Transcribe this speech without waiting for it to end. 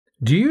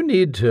Do you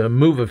need to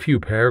move a few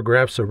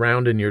paragraphs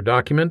around in your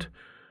document?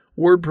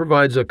 Word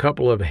provides a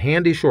couple of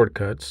handy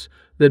shortcuts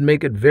that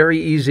make it very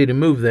easy to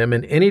move them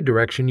in any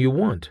direction you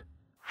want.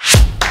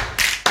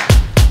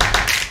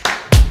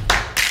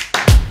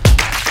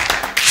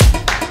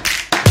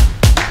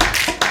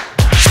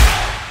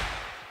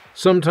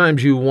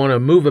 Sometimes you want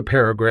to move a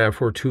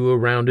paragraph or two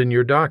around in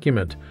your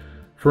document.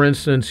 For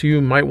instance,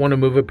 you might want to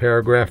move a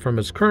paragraph from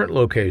its current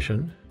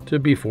location to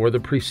before the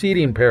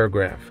preceding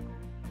paragraph.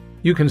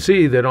 You can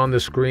see that on the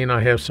screen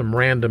I have some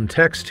random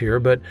text here,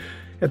 but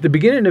at the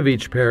beginning of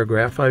each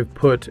paragraph I've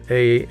put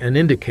an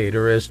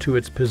indicator as to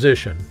its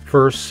position,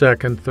 first,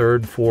 second,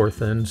 third,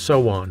 fourth, and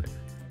so on.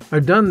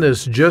 I've done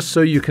this just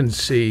so you can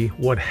see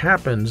what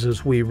happens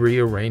as we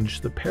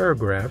rearrange the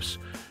paragraphs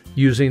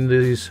using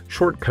these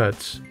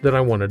shortcuts that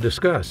I want to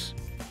discuss.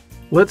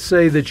 Let's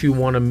say that you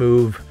want to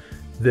move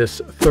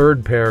this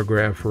third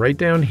paragraph right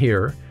down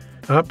here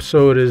up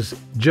so it is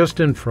just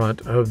in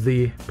front of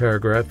the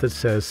paragraph that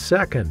says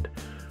second.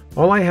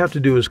 All I have to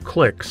do is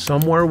click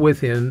somewhere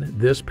within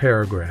this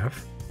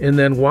paragraph, and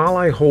then while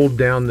I hold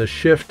down the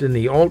Shift and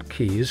the Alt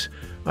keys,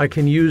 I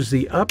can use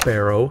the up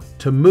arrow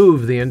to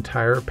move the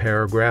entire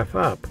paragraph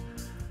up.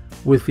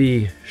 With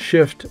the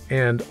Shift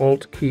and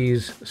Alt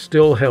keys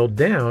still held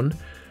down,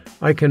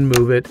 I can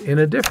move it in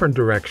a different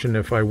direction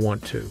if I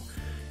want to.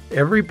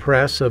 Every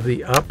press of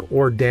the up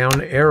or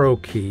down arrow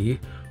key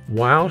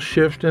while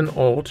Shift and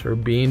Alt are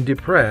being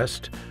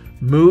depressed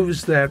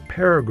moves that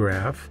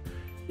paragraph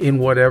in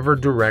whatever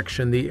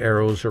direction the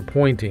arrows are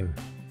pointing.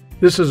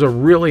 This is a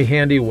really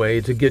handy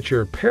way to get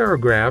your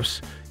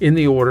paragraphs in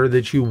the order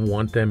that you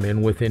want them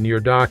in within your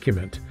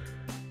document.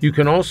 You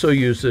can also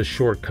use this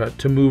shortcut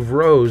to move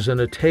rows in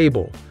a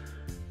table.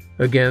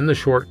 Again, the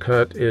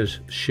shortcut is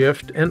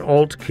Shift and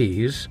Alt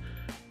keys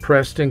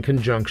pressed in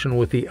conjunction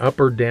with the up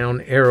or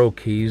down arrow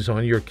keys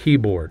on your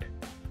keyboard.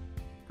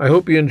 I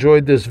hope you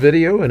enjoyed this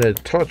video and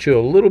it taught you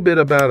a little bit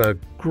about a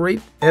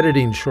great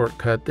editing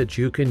shortcut that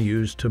you can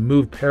use to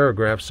move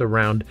paragraphs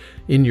around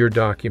in your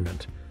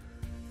document.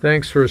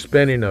 Thanks for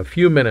spending a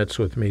few minutes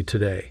with me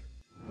today.